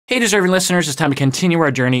Hey, deserving listeners, it's time to continue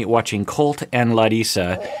our journey watching Colt and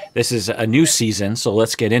Larissa. This is a new season, so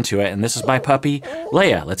let's get into it. And this is my puppy,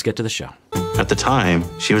 Leia. Let's get to the show. At the time,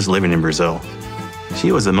 she was living in Brazil.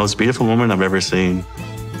 She was the most beautiful woman I've ever seen.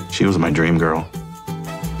 She was my dream girl.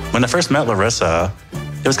 When I first met Larissa,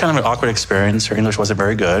 it was kind of an awkward experience. Her English wasn't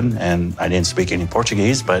very good, and I didn't speak any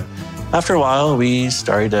Portuguese, but after a while, we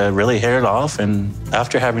started to really hit it off, and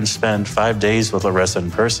after having spent 5 days with Larissa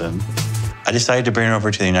in person, I decided to bring her over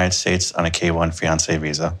to the United States on a K-1 fiancé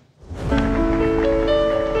visa.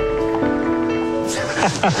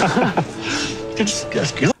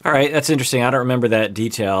 All right, that's interesting. I don't remember that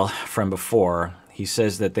detail from before. He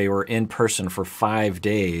says that they were in person for 5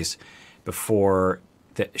 days before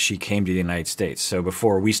she came to the United States. So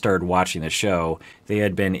before we started watching the show, they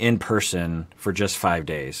had been in person for just 5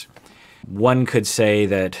 days. One could say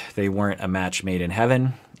that they weren't a match made in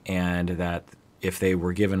heaven, and that if they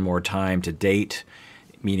were given more time to date,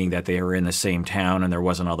 meaning that they were in the same town and there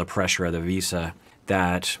wasn't all the pressure of the visa,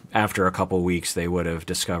 that after a couple weeks they would have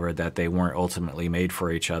discovered that they weren't ultimately made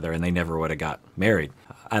for each other and they never would have got married.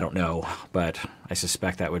 I don't know, but I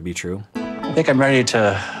suspect that would be true. I think I'm ready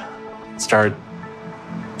to start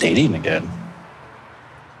dating again.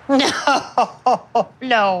 No.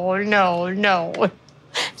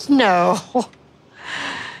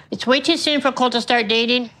 It's way too soon for Colt to start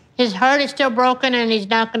dating. His heart is still broken and he's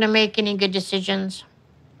not going to make any good decisions.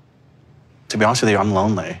 To be honest with you, I'm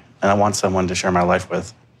lonely, and I want someone to share my life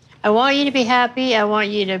with. I want you to be happy. I want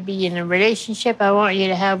you to be in a relationship. I want you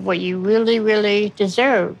to have what you really, really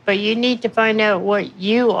deserve. But you need to find out what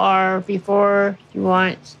you are before you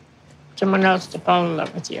want someone else to fall in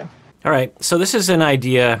love with you. All right, so this is an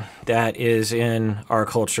idea that is in our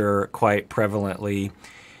culture quite prevalently.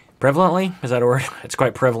 Prevalently? Is that a word? It's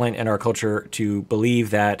quite prevalent in our culture to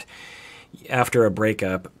believe that after a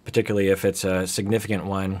breakup, particularly if it's a significant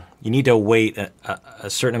one, you need to wait a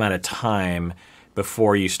certain amount of time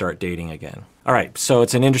before you start dating again. All right, so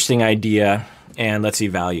it's an interesting idea, and let's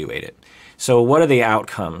evaluate it. So what are the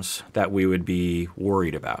outcomes that we would be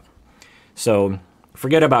worried about? So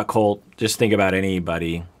forget about Colt, just think about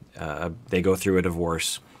anybody. They go through a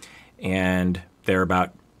divorce, and they're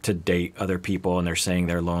about to date other people, and they're saying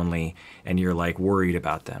they're lonely, and you're like worried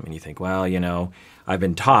about them. And you think, well, you know, I've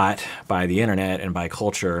been taught by the internet and by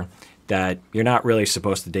culture that you're not really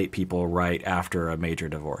supposed to date people right after a major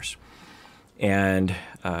divorce. And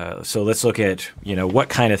so let's look at, you know, what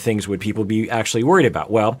kind of things would people be actually worried about?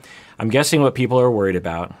 Well, I'm guessing what people are worried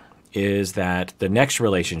about is that the next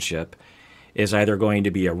relationship is either going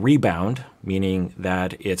to be a rebound, meaning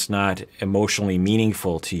that it's not emotionally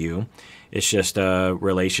meaningful to you. It's just a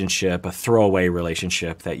relationship, a throwaway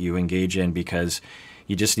relationship that you engage in because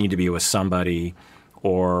you just need to be with somebody,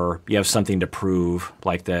 or you have something to prove,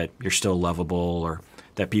 like that you're still lovable or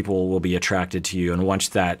that people will be attracted to you. And once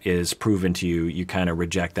that is proven to you, you kind of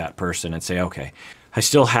reject that person and say, okay, I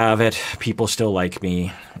still have it, people still like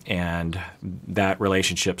me, and that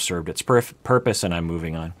relationship served its purpose and I'm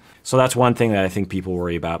moving on. So that's one thing that I think people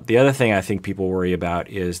worry about. The other thing I think people worry about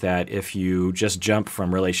is that if you just jump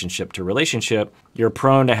from relationship to relationship, you're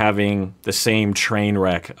prone to having the same train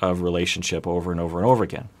wreck of relationship over and over and over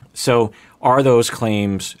again. So are those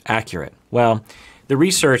claims accurate? Well, the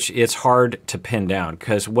research, it's hard to pin down,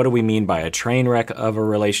 because what do we mean by a train wreck of a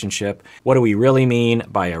relationship? What do we really mean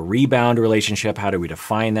by a rebound relationship? How do we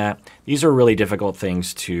define that? These are really difficult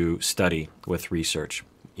things to study with research,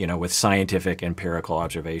 you know, with scientific empirical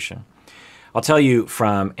observation. I'll tell you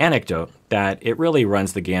from anecdote that it really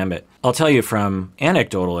runs the gambit. I'll tell you from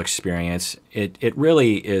anecdotal experience, it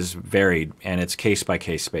really is varied, and it's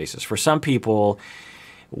case-by-case basis. For some people,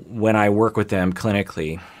 when I work with them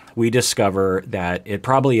clinically, we discover that it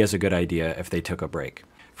probably is a good idea if they took a break.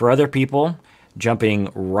 For other people,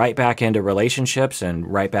 jumping right back into relationships and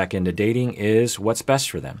right back into dating is what's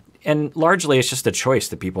best for them. And largely it's just a choice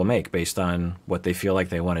that people make based on what they feel like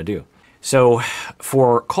they want to do. So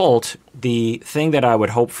for Colt, the thing that I would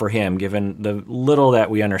hope for him, given the little that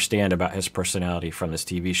we understand about his personality from this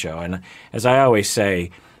TV show, and as I always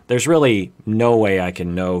say, there's really no way I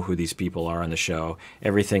can know who these people are on the show.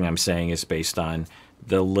 Everything I'm saying is based on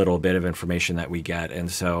the little bit of information that we get,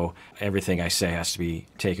 and so everything I say has to be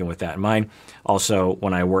taken with that in mind. Also,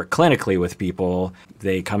 when I work clinically with people,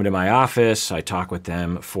 they come to my office, I talk with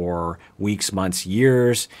them for weeks, months,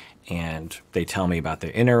 years, and they tell me about their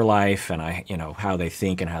inner life and how they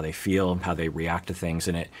think and how they feel and how they react to things,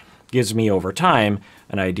 and it gives me over time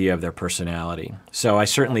an idea of their personality. So I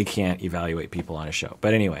certainly can't evaluate people on a show.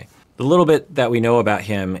 But anyway, the little bit that we know about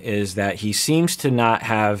him is that he seems to not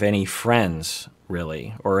have any friends,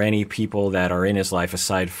 really, or any people that are in his life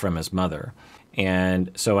aside from his mother.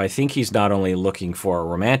 And so I think he's not only looking for a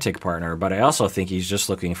romantic partner, but I also think he's just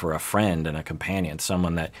looking for a friend and a companion,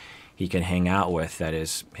 someone that he can hang out with that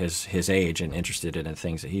is his age and interested in the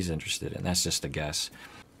things that he's interested in. That's just a guess.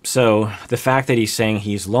 So the fact that he's saying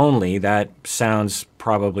he's lonely, that sounds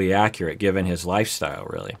probably accurate given his lifestyle,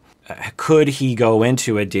 really. Could he go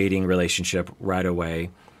into a dating relationship right away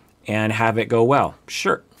and have it go well?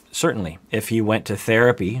 Sure, certainly. If he went to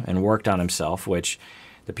therapy and worked on himself, which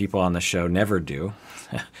the people on the show never do,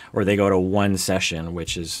 or they go to one session,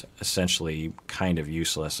 which is essentially kind of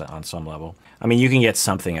useless on some level. I mean, you can get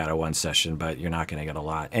something out of one session, but you're not going to get a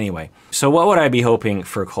lot. Anyway, so what would I be hoping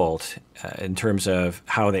for Colt in terms of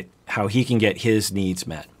how he can get his needs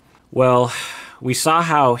met? Well, we saw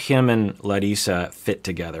how him and Larissa fit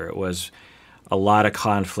together. It was a lot of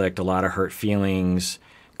conflict, a lot of hurt feelings,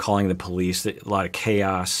 calling the police, a lot of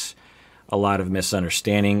chaos, a lot of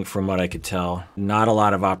misunderstanding from what I could tell. Not a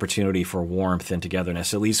lot of opportunity for warmth and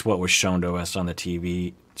togetherness, at least what was shown to us on the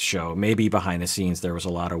TV show. Maybe behind the scenes there was a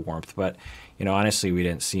lot of warmth, but honestly, we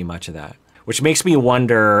didn't see much of that. Which makes me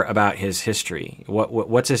wonder about his history.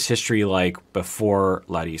 What's his history like before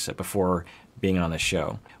Larissa, before being on the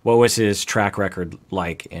show? What was his track record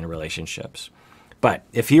like in relationships? But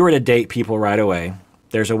if he were to date people right away,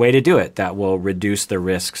 there's a way to do it that will reduce the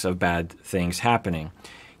risks of bad things happening.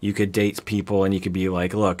 You could date people and you could be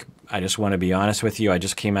like, look, I just want to be honest with you. I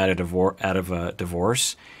just came out of a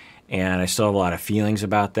divorce and I still have a lot of feelings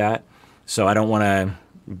about that. So I don't want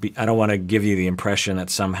to give you the impression that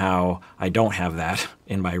somehow I don't have that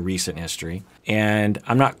in my recent history. And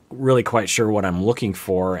I'm not really quite sure what I'm looking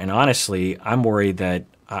for. And honestly, I'm worried that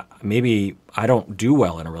maybe I don't do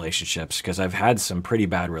well in relationships because I've had some pretty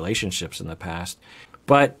bad relationships in the past.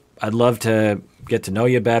 But I'd love to get to know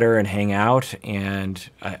you better and hang out, and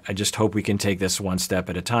I just hope we can take this one step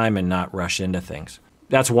at a time and not rush into things.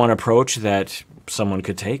 That's one approach that someone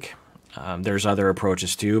could take. There's other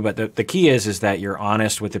approaches too, but the key is that you're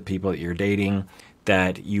honest with the people that you're dating,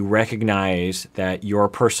 that you recognize that your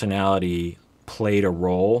personality played a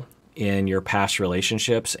role in your past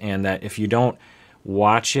relationships, and that if you don't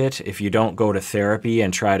watch it, if you don't go to therapy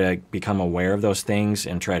and try to become aware of those things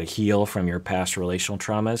and try to heal from your past relational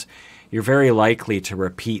traumas, you're very likely to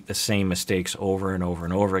repeat the same mistakes over and over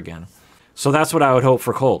and over again. So that's what I would hope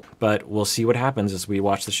for Colt, but we'll see what happens as we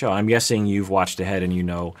watch the show. I'm guessing you've watched ahead and you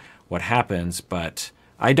know what happens, but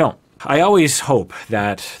I don't. I always hope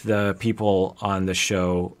that the people on the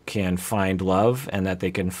show can find love and that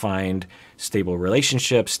they can find stable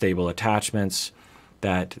relationships, stable attachments,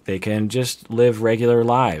 that they can just live regular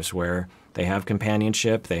lives where they have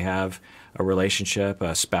companionship, they have a relationship,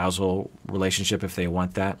 a spousal relationship if they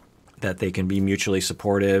want that they can be mutually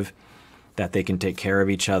supportive, that they can take care of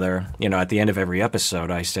each other. At the end of every episode,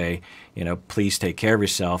 I say, please take care of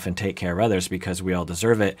yourself and take care of others because we all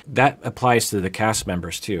deserve it. That applies to the cast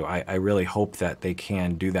members too. I really hope that they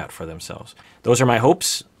can do that for themselves. Those are my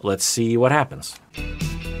hopes. Let's see what happens.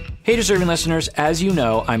 Hey, deserving listeners, as you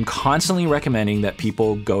know, I'm constantly recommending that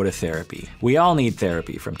people go to therapy. We all need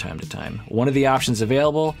therapy from time to time. One of the options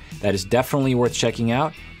available that is definitely worth checking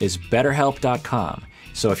out is BetterHelp.com.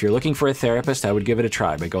 So if you're looking for a therapist, I would give it a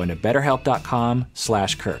try by going to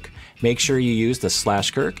BetterHelp.com/Kirk. Make sure you use the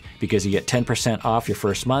 /Kirk because you get 10% off your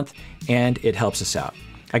first month and it helps us out.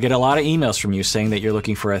 I get a lot of emails from you saying that you're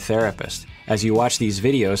looking for a therapist. As you watch these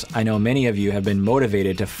videos, I know many of you have been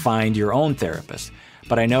motivated to find your own therapist,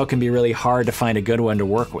 but I know it can be really hard to find a good one to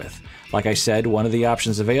work with. Like I said, one of the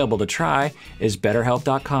options available to try is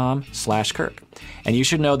BetterHelp.com/Kirk. And you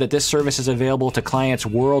should know that this service is available to clients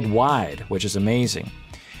worldwide, which is amazing.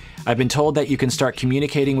 I've been told that you can start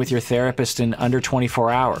communicating with your therapist in under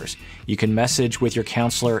 24 hours. You can message with your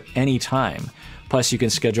counselor anytime. Plus, you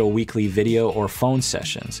can schedule weekly video or phone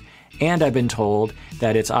sessions. And I've been told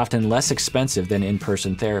that it's often less expensive than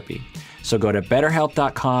in-person therapy. So go to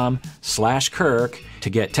BetterHelp.com/Kirk to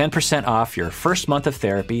get 10% off your first month of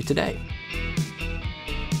therapy today.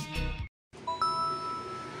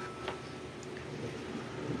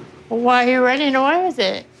 Why are you running away with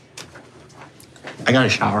it? I got a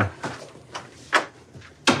shower.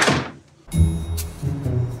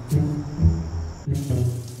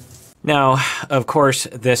 Now, of course,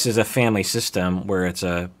 this is a family system where it's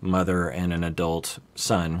a mother and an adult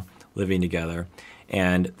son living together,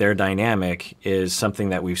 and their dynamic is something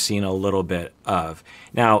that we've seen a little bit of.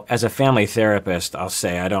 Now, as a family therapist, I'll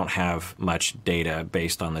say I don't have much data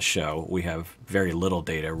based on the show. We have very little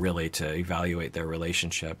data, really, to evaluate their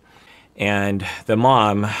relationship. And the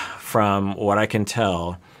mom, from what I can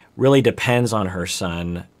tell, really depends on her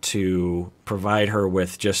son to provide her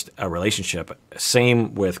with just a relationship.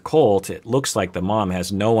 Same with Colt. It looks like the mom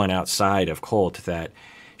has no one outside of Colt that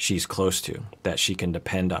she's close to, that she can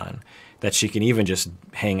depend on, that she can even just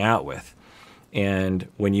hang out with. And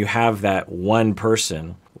when you have that one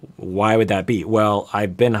person, why would that be? Well,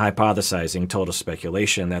 I've been hypothesizing, total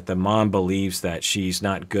speculation, that the mom believes that she's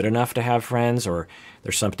not good enough to have friends, or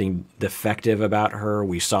there's something defective about her.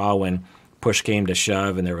 We saw when push came to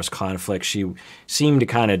shove and there was conflict, she seemed to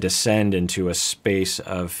kind of descend into a space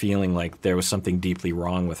of feeling like there was something deeply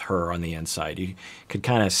wrong with her on the inside. You could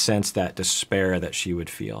kind of sense that despair that she would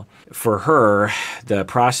feel. For her, the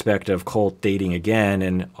prospect of Colt dating again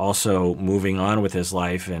and also moving on with his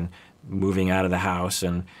life and moving out of the house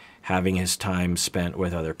and having his time spent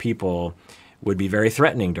with other people would be very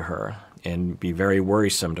threatening to her and be very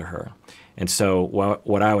worrisome to her. And so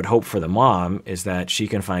what I would hope for the mom is that she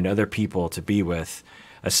can find other people to be with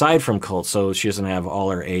aside from Colt, so she doesn't have all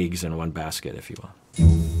her eggs in one basket, if you will.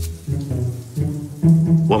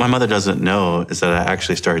 What my mother doesn't know is that I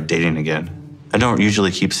actually started dating again. I don't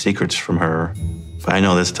usually keep secrets from her, but I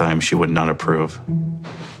know this time she would not approve.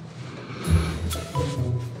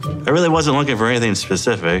 I really wasn't looking for anything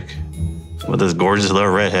specific, but this gorgeous little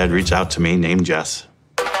redhead reached out to me named Jess.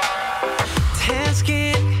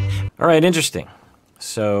 All right, interesting.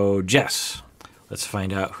 So Jess, let's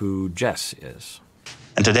find out who Jess is.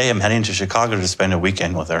 And today I'm heading to Chicago to spend a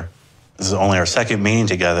weekend with her. This is only our second meeting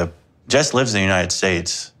together. Jess lives in the United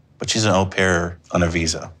States, but she's an au pair on a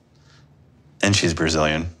visa. And she's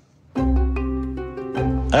Brazilian.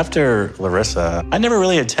 After Larissa, I never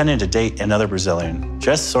really intended to date another Brazilian.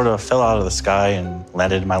 Jess sort of fell out of the sky and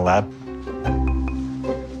landed in my lap.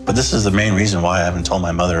 But this is the main reason why I haven't told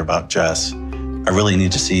my mother about Jess. I really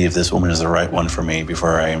need to see if this woman is the right one for me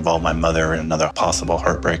before I involve my mother in another possible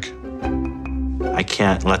heartbreak. I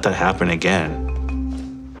can't let that happen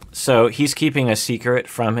again. So he's keeping a secret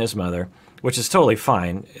from his mother, which is totally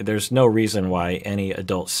fine. There's no reason why any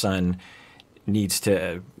adult son needs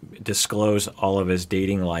to disclose all of his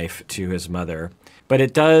dating life to his mother. But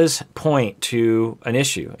it does point to an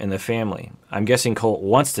issue in the family. I'm guessing Colt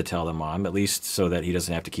wants to tell the mom, at least so that he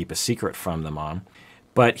doesn't have to keep a secret from the mom.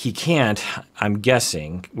 But he can't, I'm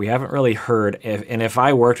guessing. We haven't really heard, and if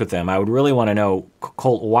I worked with them, I would really want to know,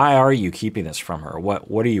 Colt, why are you keeping this from her?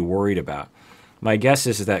 What are you worried about? My guess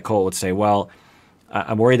is that Colt would say, well,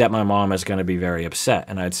 I'm worried that my mom is going to be very upset.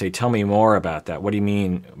 And I'd say, tell me more about that. What do you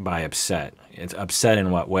mean by upset? It's upset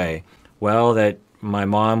in what way? Well, that my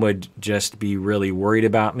mom would just be really worried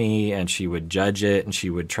about me, and she would judge it, and she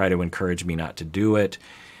would try to encourage me not to do it,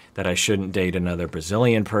 that I shouldn't date another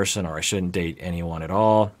Brazilian person, or I shouldn't date anyone at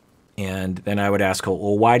all. And then I would ask her,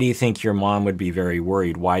 well, why do you think your mom would be very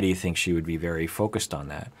worried? Why do you think she would be very focused on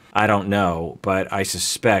that? I don't know, but I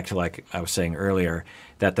suspect, like I was saying earlier,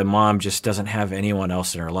 that the mom just doesn't have anyone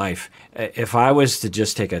else in her life. If I was to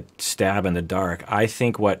just take a stab in the dark, I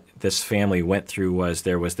think what this family went through was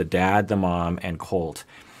there was the dad, the mom, and Colt.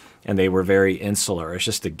 And they were very insular. It's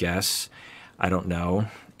just a guess. I don't know.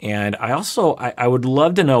 And I would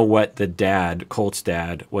love to know what the dad, Colt's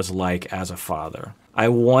dad, was like as a father. I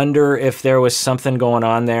wonder if there was something going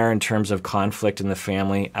on there in terms of conflict in the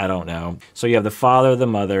family. I don't know. So you have the father, the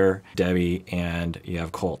mother, Debbie, and you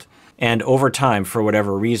have Colt. And over time, for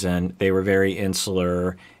whatever reason, they were very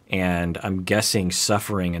insular and I'm guessing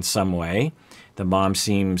suffering in some way. The mom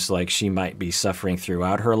seems like she might be suffering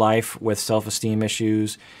throughout her life with self-esteem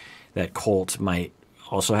issues, that Colt might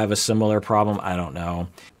also have a similar problem. I don't know.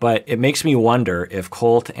 But it makes me wonder if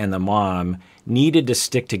Colt and the mom needed to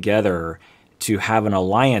stick together to have an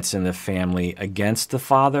alliance in the family against the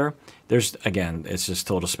father. Again, it's just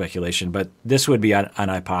total speculation, but this would be an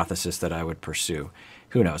hypothesis that I would pursue.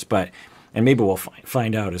 Who knows? And maybe we'll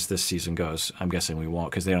find out as this season goes. I'm guessing we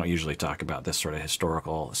won't, because they don't usually talk about this sort of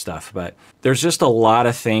historical stuff. But there's just a lot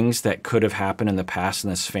of things that could have happened in the past in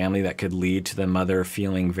this family that could lead to the mother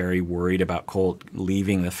feeling very worried about Colt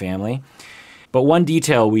leaving the family. But one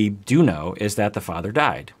detail we do know is that the father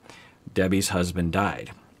died. Debbie's husband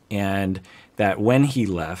died. And that when he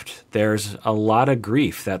left, there's a lot of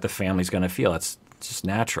grief that the family's going to feel. It's just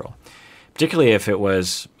natural, particularly if it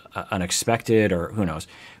was unexpected or who knows.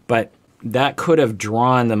 But that could have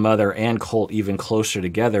drawn the mother and Colt even closer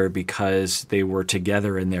together because they were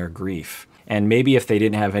together in their grief. And maybe if they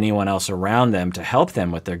didn't have anyone else around them to help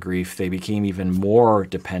them with their grief, they became even more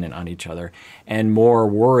dependent on each other and more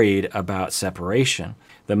worried about separation.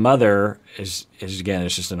 The mother is again,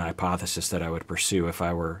 it's just an hypothesis that I would pursue if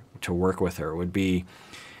I were to work with her, would be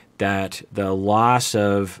that the loss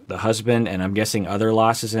of the husband, and I'm guessing other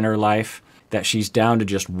losses in her life, that she's down to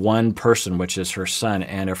just one person, which is her son.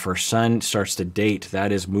 And if her son starts to date,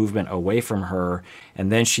 that is movement away from her.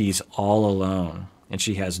 And then she's all alone and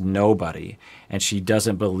she has nobody. And she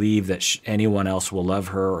doesn't believe that anyone else will love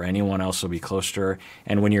her or anyone else will be close to her.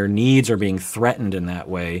 And when your needs are being threatened in that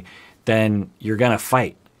way, then you're going to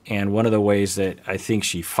fight. And one of the ways that I think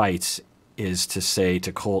she fights is to say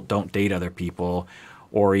to Colt, don't date other people,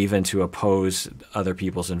 or even to oppose other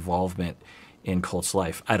people's involvement in Colt's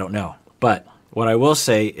life. I don't know. But what I will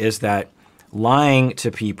say is that lying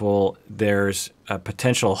to people, there's a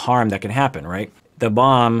potential harm that can happen, right? The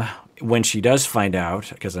mom, when she does find out,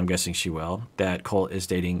 because I'm guessing she will, that Colt is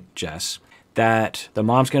dating Jess, that the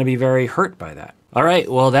mom's going to be very hurt by that. All right,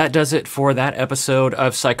 well, that does it for that episode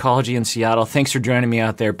of Psychology in Seattle. Thanks for joining me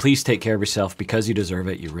out there. Please take care of yourself because you deserve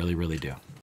it. You really, really do.